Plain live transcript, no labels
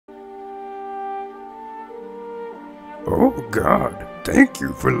Oh God, thank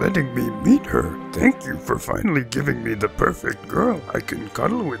you for letting me meet her. Thank you for finally giving me the perfect girl I can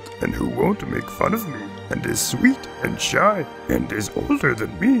cuddle with and who won't make fun of me and is sweet and shy and is older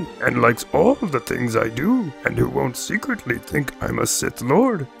than me and likes all the things I do and who won't secretly think I'm a Sith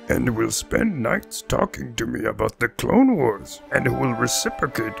Lord and will spend nights talking to me about the Clone Wars and who will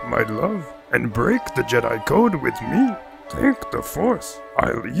reciprocate my love and break the Jedi Code with me. Thank the Force.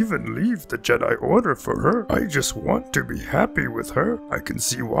 I'll even leave the Jedi Order for her. I just want to be happy with her. I can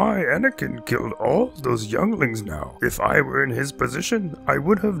see why Anakin killed all those younglings now. If I were in his position, I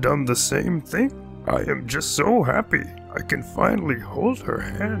would have done the same thing. I am just so happy. I can finally hold her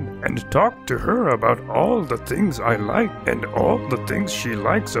hand and talk to her about all the things I like and all the things she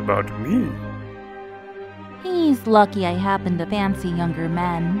likes about me. He's lucky I happen to fancy younger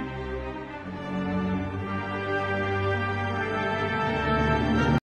men.